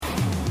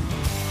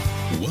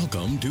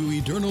Welcome to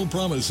Eternal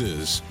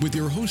Promises with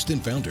your host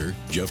and founder,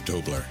 Jeff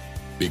Tobler.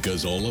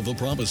 Because all of the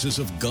promises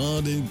of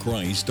God in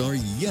Christ are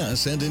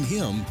yes, and in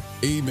Him,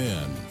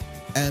 amen.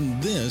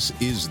 And this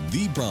is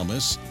the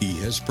promise He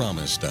has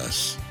promised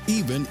us,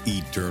 even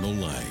eternal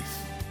life.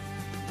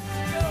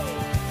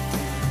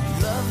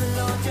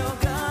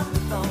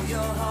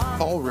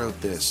 Paul wrote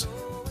this,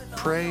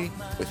 pray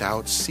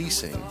without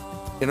ceasing.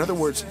 In other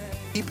words,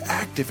 keep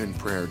active in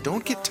prayer.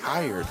 Don't get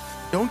tired.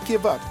 Don't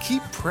give up.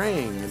 Keep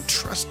praying and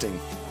trusting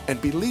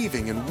and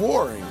believing and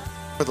warring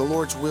for the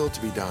Lord's will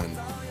to be done.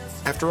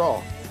 After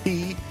all,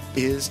 He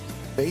is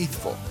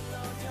faithful.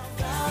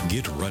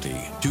 Get ready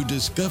to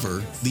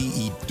discover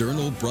the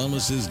eternal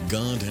promises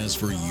God has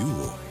for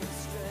you.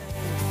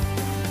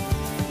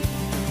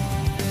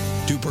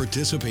 To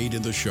participate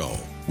in the show,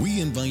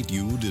 we invite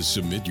you to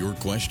submit your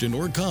question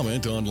or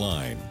comment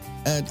online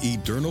at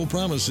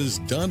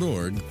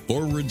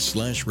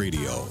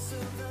eternalpromises.org/radio.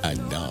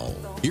 And now,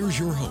 here's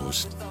your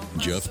host,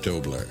 Jeff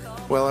Tobler.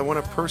 Well, I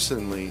want to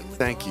personally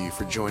thank you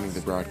for joining the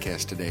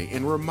broadcast today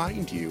and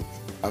remind you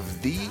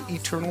of the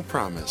eternal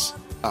promise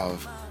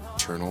of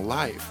eternal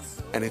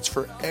life. And it's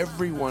for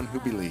everyone who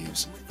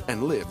believes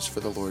and lives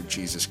for the Lord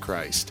Jesus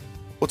Christ.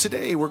 Well,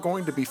 today we're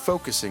going to be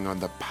focusing on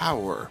the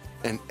power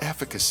and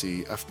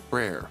efficacy of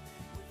prayer.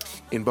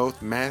 In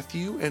both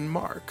Matthew and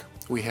Mark,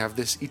 we have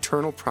this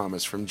eternal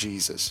promise from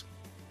Jesus.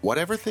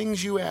 Whatever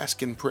things you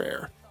ask in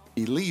prayer,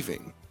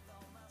 believing,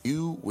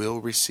 you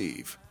will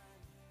receive.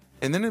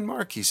 And then in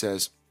Mark he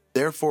says,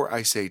 therefore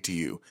I say to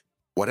you,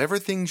 whatever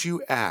things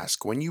you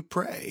ask when you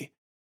pray,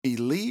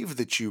 believe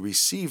that you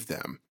receive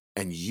them,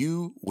 and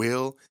you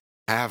will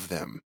have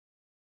them.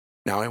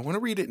 Now, I want to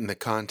read it in the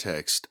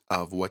context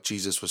of what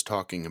Jesus was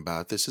talking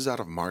about. This is out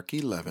of Mark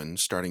 11,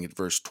 starting at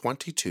verse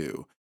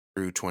 22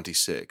 through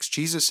 26.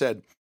 Jesus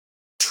said,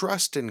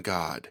 trust in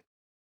God.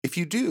 If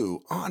you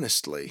do,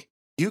 honestly,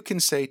 you can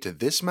say to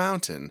this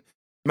mountain,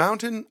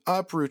 mountain,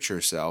 uproot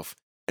yourself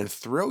and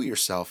throw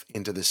yourself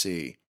into the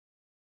sea.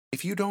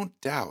 If you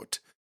don't doubt,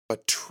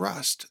 but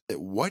trust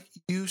that what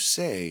you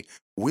say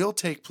will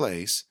take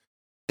place,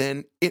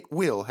 then it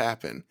will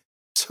happen.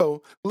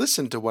 So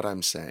listen to what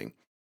I'm saying.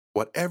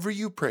 Whatever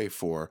you pray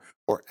for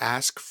or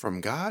ask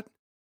from God,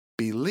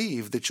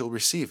 believe that you'll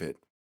receive it,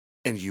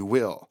 and you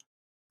will.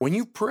 When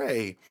you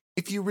pray,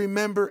 if you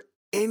remember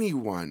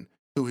anyone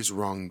who has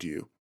wronged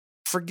you,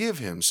 forgive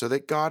him so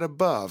that God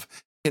above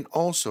can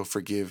also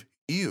forgive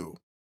you.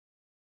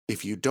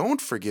 If you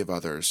don't forgive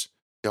others,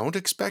 don't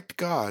expect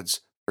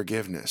God's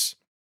forgiveness.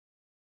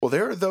 Well,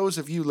 there are those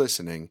of you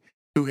listening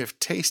who have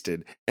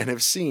tasted and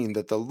have seen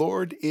that the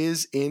Lord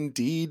is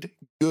indeed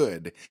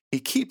good. He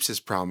keeps His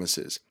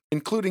promises,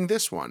 including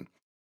this one.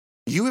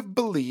 You have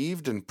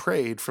believed and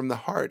prayed from the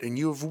heart, and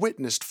you have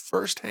witnessed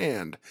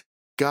firsthand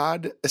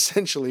God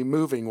essentially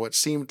moving what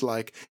seemed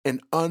like an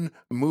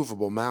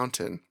unmovable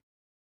mountain.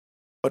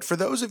 But for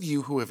those of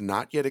you who have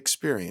not yet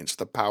experienced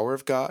the power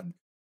of God,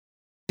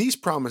 these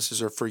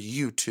promises are for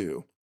you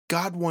too.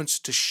 God wants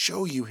to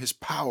show you His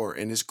power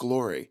and His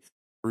glory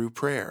through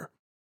prayer.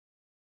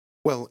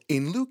 Well,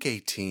 in Luke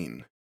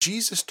 18,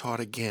 Jesus taught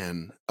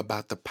again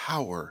about the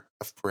power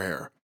of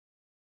prayer.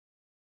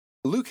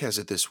 Luke has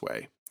it this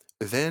way.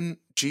 Then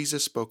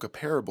Jesus spoke a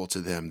parable to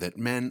them that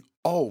men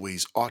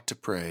always ought to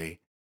pray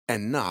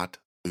and not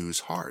lose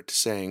heart,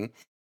 saying,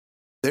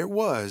 there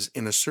was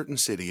in a certain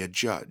city a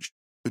judge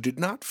who did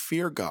not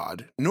fear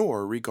God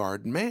nor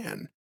regard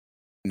man.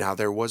 Now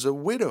there was a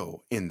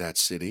widow in that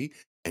city,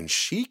 and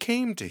she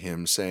came to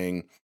him,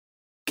 saying,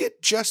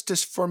 get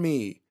justice for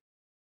me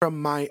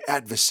from my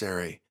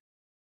adversary.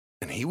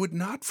 And he would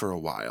not for a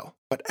while,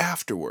 but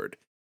afterward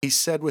he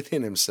said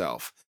within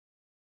himself,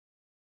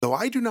 though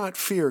I do not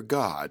fear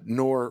God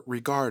nor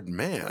regard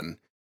man,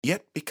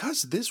 yet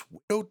because this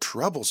widow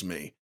troubles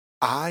me,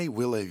 I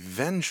will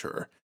avenge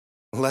her,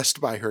 lest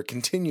by her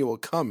continual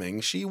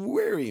coming she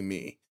weary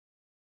me.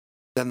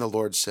 Then the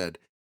Lord said,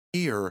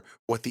 hear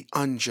what the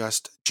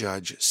unjust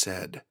judge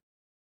said.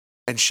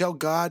 And shall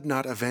God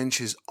not avenge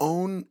His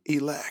own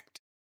elect,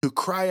 who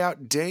cry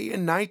out day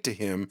and night to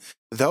Him,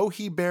 though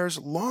He bears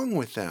long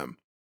with them?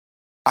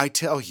 I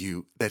tell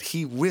you that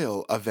He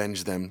will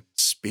avenge them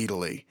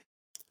speedily.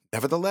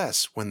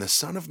 Nevertheless, when the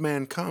Son of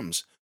Man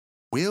comes,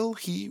 will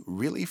He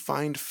really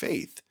find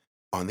faith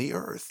on the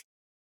earth?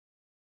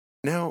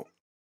 Now,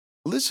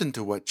 listen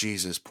to what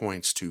Jesus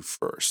points to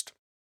first,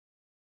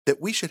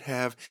 that we should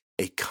have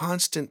a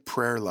constant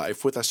prayer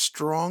life with a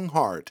strong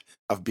heart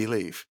of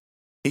belief.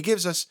 He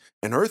gives us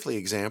an earthly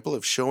example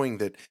of showing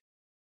that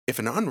if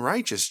an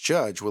unrighteous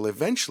judge will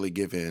eventually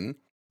give in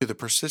to the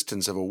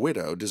persistence of a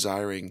widow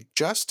desiring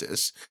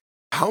justice,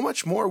 how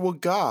much more will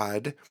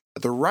God,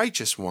 the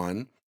righteous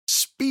one,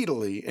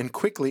 speedily and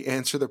quickly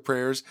answer the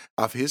prayers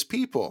of His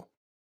people?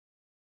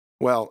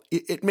 Well,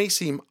 it may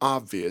seem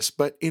obvious,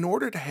 but in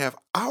order to have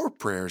our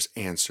prayers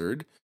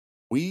answered,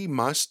 we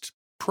must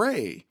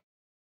pray.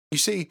 You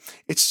see,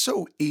 it's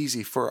so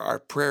easy for our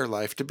prayer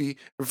life to be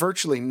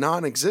virtually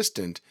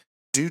non-existent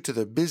due to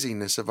the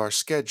busyness of our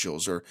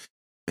schedules, or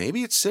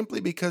maybe it's simply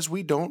because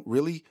we don't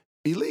really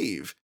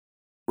believe.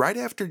 right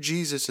after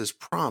Jesus'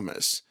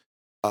 promise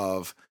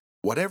of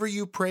whatever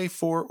you pray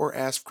for or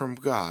ask from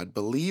God,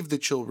 believe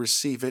that you'll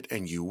receive it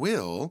and you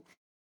will,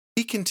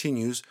 he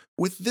continues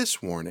with this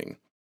warning.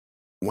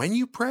 When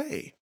you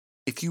pray,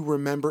 if you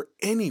remember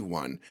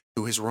anyone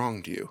who has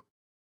wronged you,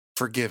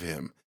 forgive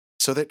him,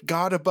 so that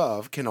God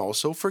above can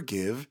also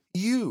forgive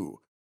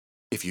you.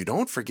 If you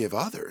don't forgive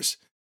others,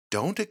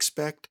 don't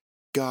expect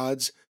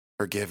God's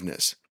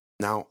forgiveness.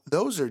 Now,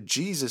 those are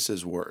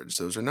Jesus' words.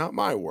 Those are not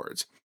my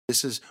words.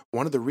 This is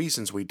one of the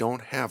reasons we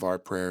don't have our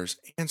prayers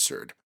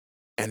answered.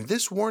 And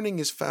this warning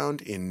is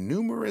found in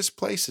numerous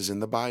places in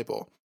the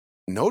Bible,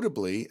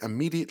 notably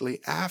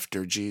immediately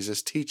after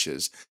Jesus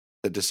teaches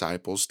the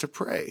disciples to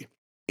pray.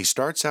 He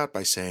starts out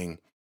by saying,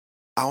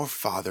 Our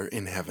Father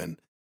in heaven,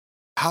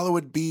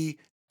 hallowed be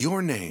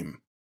your name.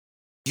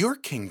 Your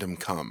kingdom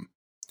come.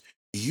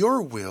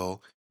 Your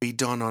will be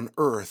done on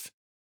earth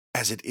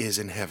as it is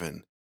in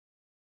heaven.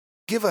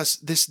 Give us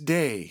this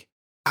day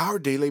our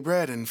daily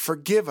bread, and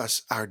forgive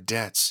us our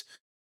debts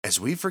as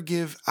we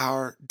forgive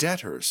our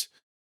debtors.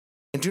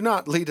 And do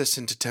not lead us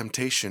into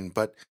temptation,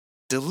 but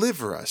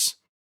deliver us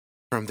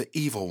from the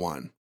evil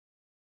one.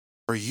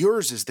 For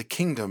yours is the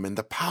kingdom and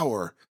the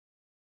power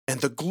and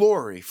the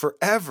glory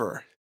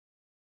forever.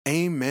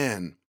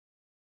 Amen.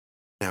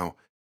 Now,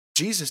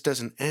 Jesus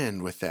doesn't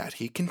end with that.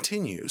 He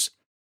continues,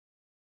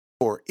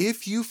 For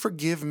if you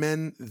forgive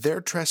men their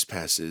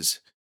trespasses,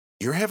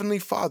 your heavenly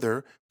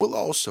Father will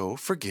also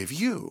forgive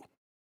you.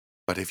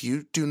 But if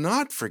you do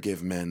not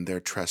forgive men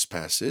their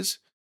trespasses,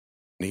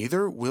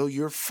 neither will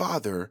your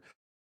Father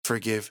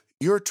forgive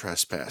your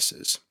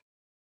trespasses.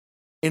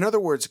 In other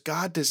words,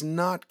 God does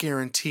not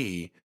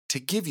guarantee to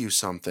give you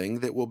something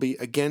that will be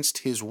against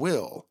his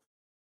will.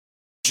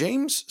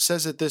 James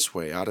says it this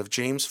way out of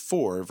James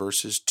 4,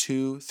 verses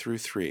 2 through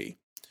 3.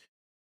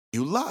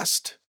 You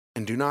lust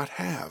and do not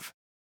have.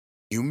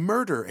 You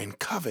murder and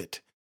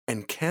covet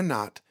and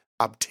cannot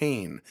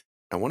obtain.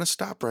 I want to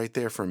stop right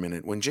there for a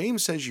minute. When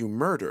James says you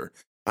murder,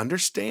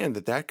 understand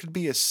that that could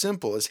be as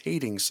simple as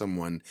hating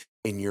someone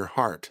in your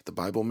heart. The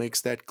Bible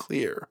makes that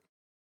clear.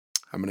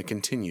 I'm going to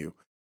continue.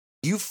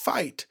 You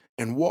fight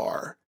and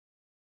war,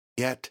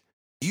 yet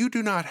you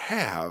do not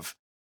have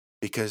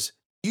because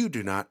you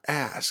do not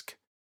ask.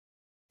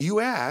 You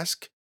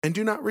ask and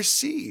do not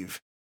receive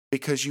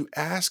because you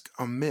ask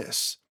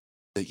amiss,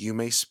 that you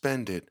may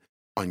spend it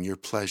on your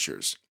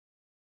pleasures.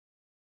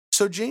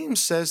 So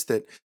James says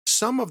that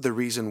some of the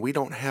reason we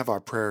don't have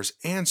our prayers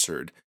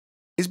answered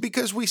is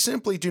because we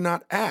simply do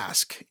not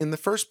ask in the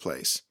first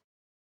place.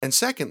 And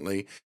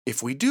secondly,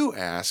 if we do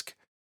ask,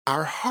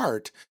 our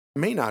heart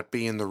may not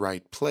be in the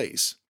right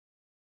place.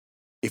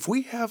 If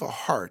we have a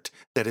heart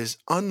that is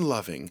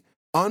unloving,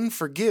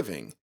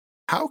 unforgiving,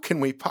 how can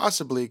we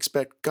possibly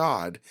expect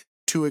God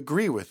to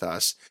agree with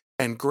us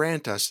and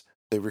grant us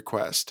the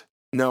request?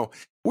 No,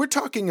 we're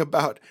talking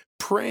about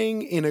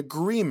praying in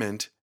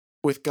agreement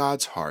with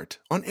God's heart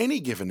on any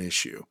given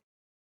issue.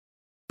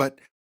 But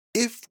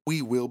if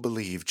we will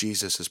believe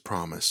Jesus'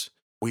 promise,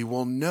 we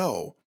will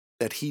know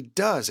that he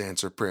does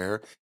answer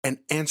prayer and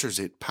answers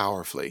it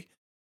powerfully.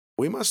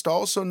 We must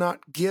also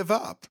not give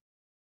up.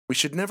 We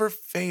should never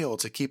fail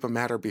to keep a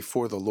matter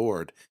before the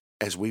Lord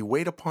as we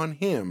wait upon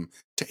him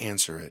to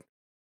answer it.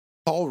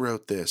 Paul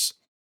wrote this,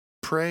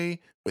 pray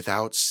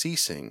without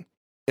ceasing.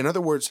 In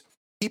other words,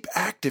 keep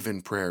active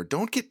in prayer.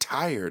 Don't get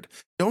tired.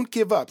 Don't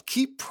give up.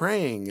 Keep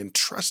praying and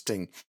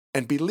trusting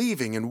and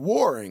believing and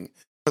warring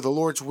for the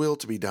Lord's will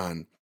to be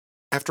done.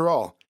 After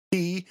all,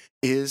 he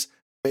is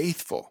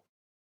faithful.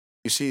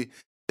 You see,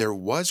 there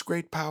was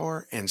great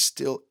power and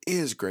still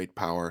is great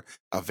power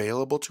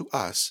available to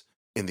us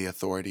in the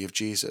authority of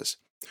Jesus.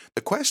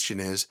 The question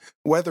is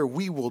whether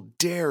we will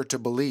dare to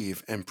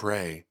believe and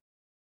pray.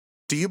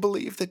 Do you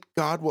believe that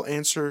God will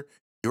answer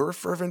your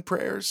fervent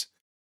prayers?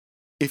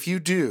 If you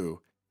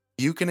do,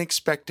 you can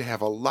expect to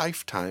have a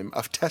lifetime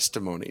of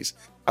testimonies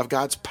of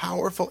God's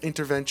powerful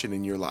intervention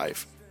in your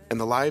life and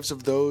the lives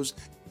of those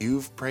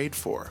you've prayed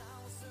for.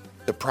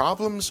 The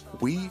problems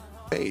we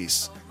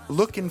face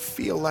look and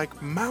feel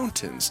like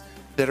mountains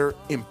that are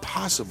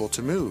impossible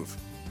to move.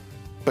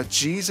 But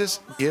Jesus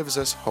gives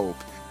us hope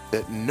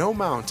that no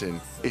mountain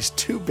is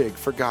too big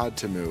for God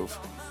to move.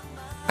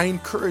 I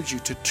encourage you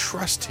to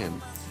trust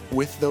him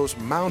with those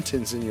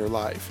mountains in your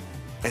life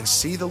and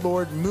see the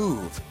Lord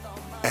move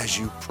as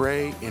you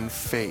pray in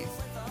faith.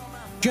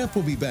 Jeff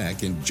will be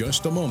back in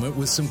just a moment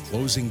with some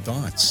closing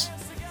thoughts.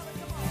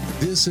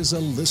 This is a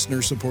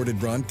listener-supported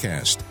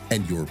broadcast,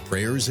 and your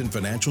prayers and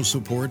financial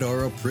support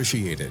are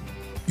appreciated.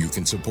 You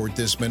can support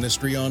this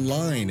ministry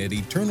online at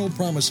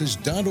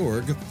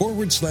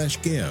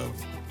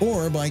eternalpromises.org/give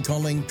or by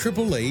calling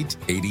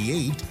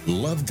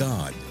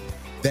 888-88-LOVE-GOD.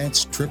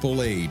 That's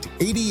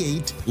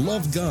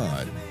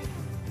 888-88-LOVE-GOD.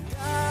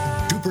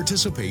 To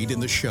participate in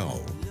the show,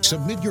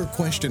 submit your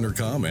question or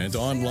comment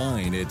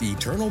online at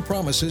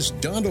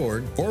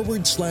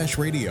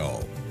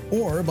eternalpromises.org/radio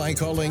or by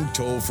calling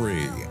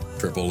toll-free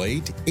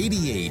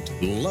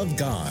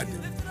 888-88-LOVE-GOD.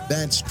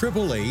 That's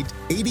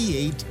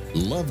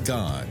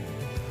 888-88-LOVE-GOD.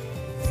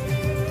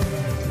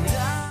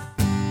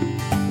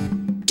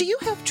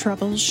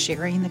 troubles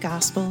sharing the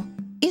gospel?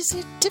 Is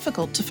it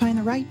difficult to find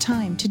the right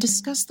time to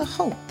discuss the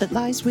hope that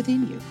lies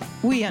within you?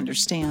 We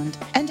understand.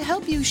 And to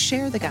help you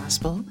share the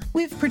gospel,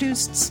 we've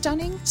produced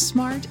stunning,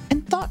 smart,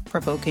 and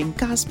thought-provoking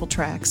gospel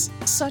tracts,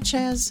 such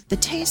as the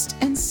Taste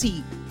and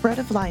See Bread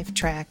of Life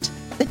tract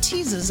that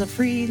teases a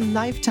free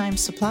lifetime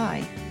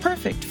supply,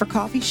 perfect for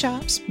coffee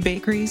shops,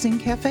 bakeries, and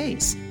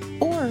cafes.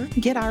 Or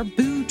get our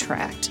Boo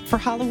tract for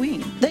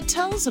Halloween that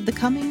tells of the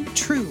coming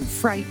true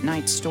Fright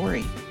Night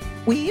story.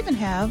 We even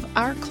have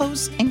our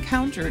Close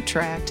Encounter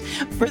tract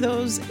for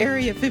those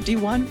Area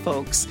 51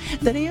 folks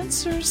that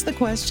answers the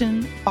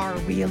question, are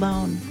we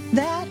alone?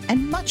 That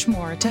and much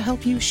more to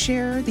help you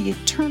share the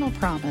eternal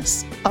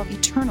promise of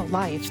eternal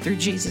life through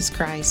Jesus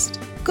Christ.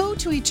 Go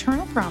to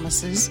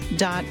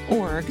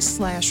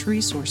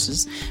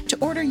eternalpromises.org/resources to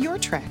order your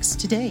tracts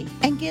today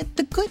and get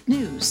the good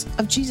news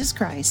of Jesus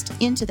Christ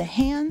into the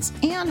hands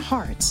and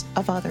hearts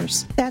of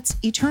others. That's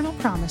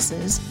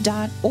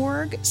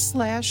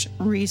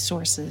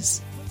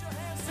eternalpromises.org/resources.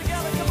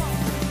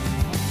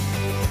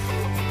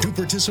 To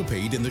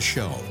participate in the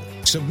show,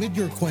 submit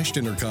your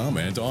question or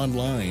comment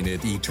online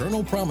at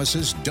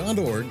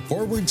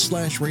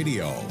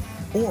eternalpromises.org/radio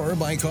or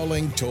by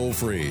calling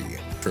toll-free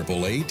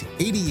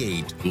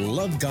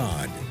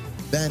 888-88-LOVE-GOD.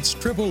 That's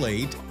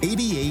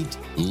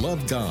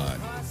 888-88-LOVE-GOD.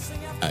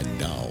 And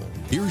now,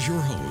 here's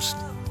your host,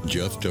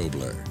 Jeff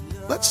Tobler.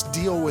 Let's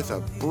deal with a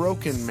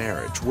broken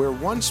marriage where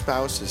one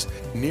spouse is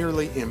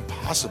nearly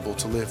impossible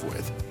to live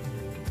with.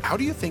 How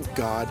do you think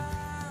God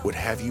would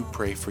have you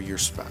pray for your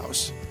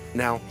spouse?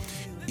 Now,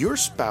 your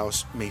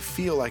spouse may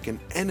feel like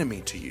an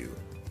enemy to you,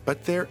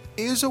 but there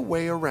is a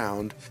way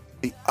around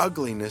the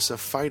ugliness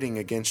of fighting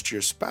against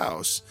your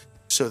spouse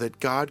so that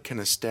God can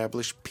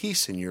establish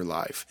peace in your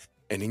life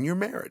and in your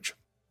marriage.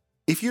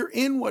 If you're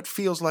in what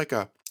feels like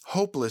a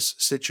hopeless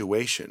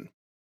situation,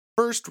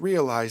 first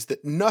realize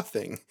that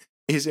nothing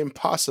is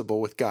impossible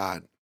with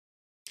God.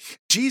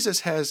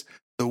 Jesus has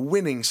the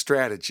winning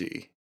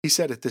strategy. He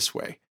said it this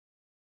way: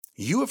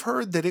 "You have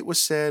heard that it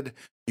was said,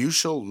 'You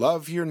shall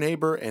love your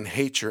neighbor and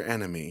hate your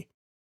enemy.'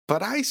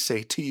 But I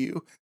say to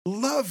you,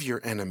 love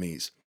your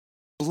enemies.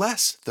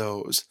 Bless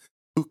those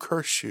who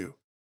curse you.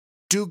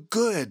 Do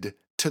good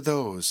to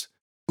those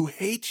who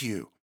hate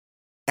you,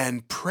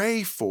 and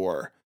pray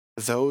for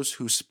those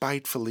who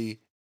spitefully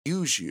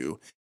use you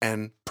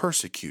and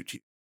persecute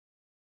you,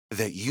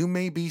 that you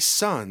may be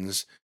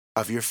sons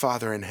of your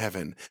Father in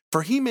heaven.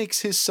 For he makes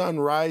his sun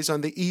rise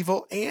on the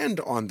evil and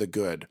on the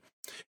good,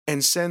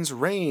 and sends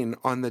rain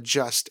on the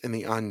just and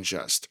the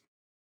unjust."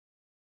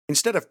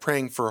 Instead of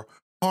praying for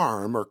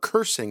harm or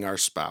cursing our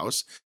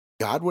spouse,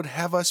 God would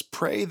have us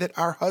pray that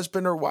our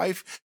husband or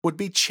wife would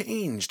be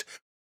changed.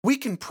 We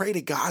can pray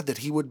to God that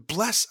he would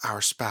bless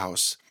our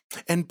spouse.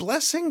 And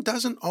blessing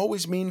doesn't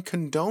always mean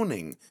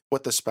condoning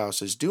what the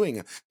spouse is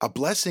doing. A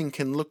blessing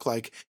can look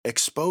like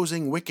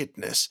exposing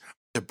wickedness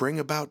to bring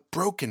about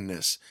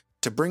brokenness,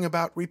 to bring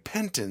about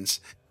repentance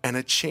and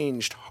a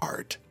changed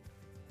heart.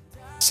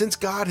 Since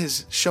God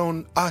has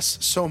shown us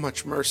so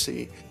much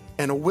mercy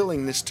and a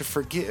willingness to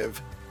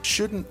forgive,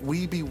 shouldn't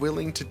we be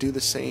willing to do the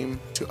same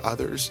to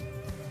others?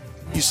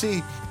 You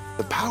see,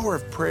 the power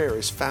of prayer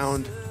is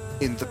found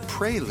in the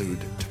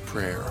prelude to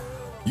prayer.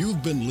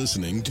 You've been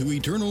listening to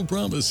Eternal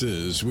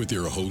Promises with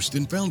your host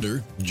and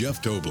founder,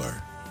 Jeff Tobler.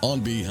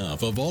 On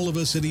behalf of all of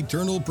us at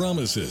Eternal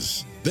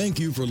Promises, thank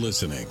you for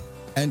listening.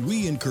 And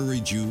we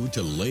encourage you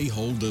to lay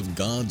hold of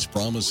God's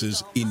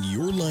promises in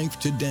your life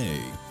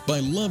today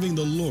by loving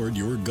the Lord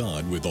your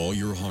God with all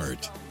your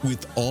heart,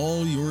 with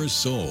all your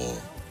soul,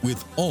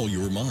 with all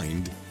your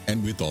mind,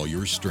 and with all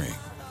your strength.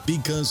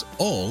 Because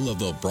all of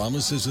the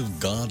promises of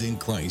God in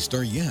Christ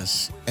are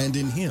yes, and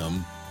in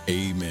Him,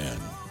 amen.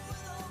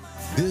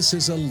 This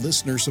is a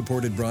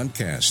listener-supported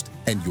broadcast,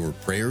 and your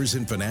prayers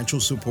and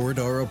financial support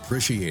are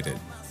appreciated.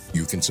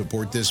 You can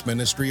support this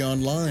ministry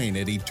online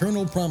at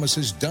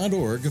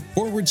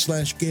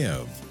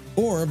eternalpromises.org/give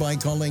or by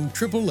calling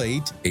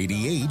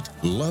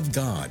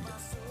 888-88-LOVE-GOD.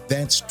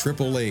 That's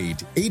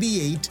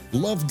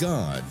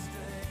 888-88-LOVE-GOD.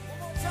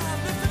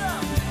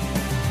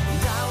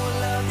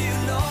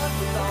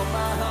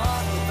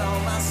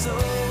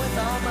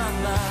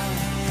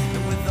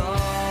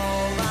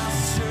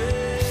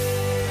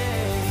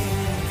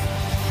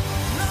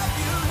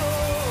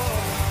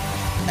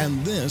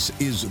 And this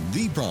is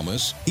the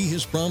promise He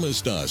has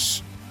promised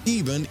us,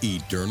 even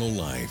eternal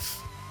life.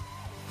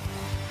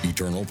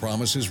 Eternal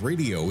Promises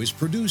Radio is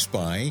produced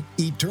by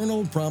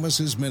Eternal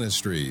Promises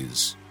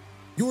Ministries.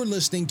 You're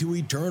listening to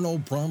Eternal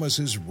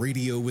Promises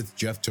Radio with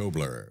Jeff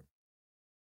Tobler.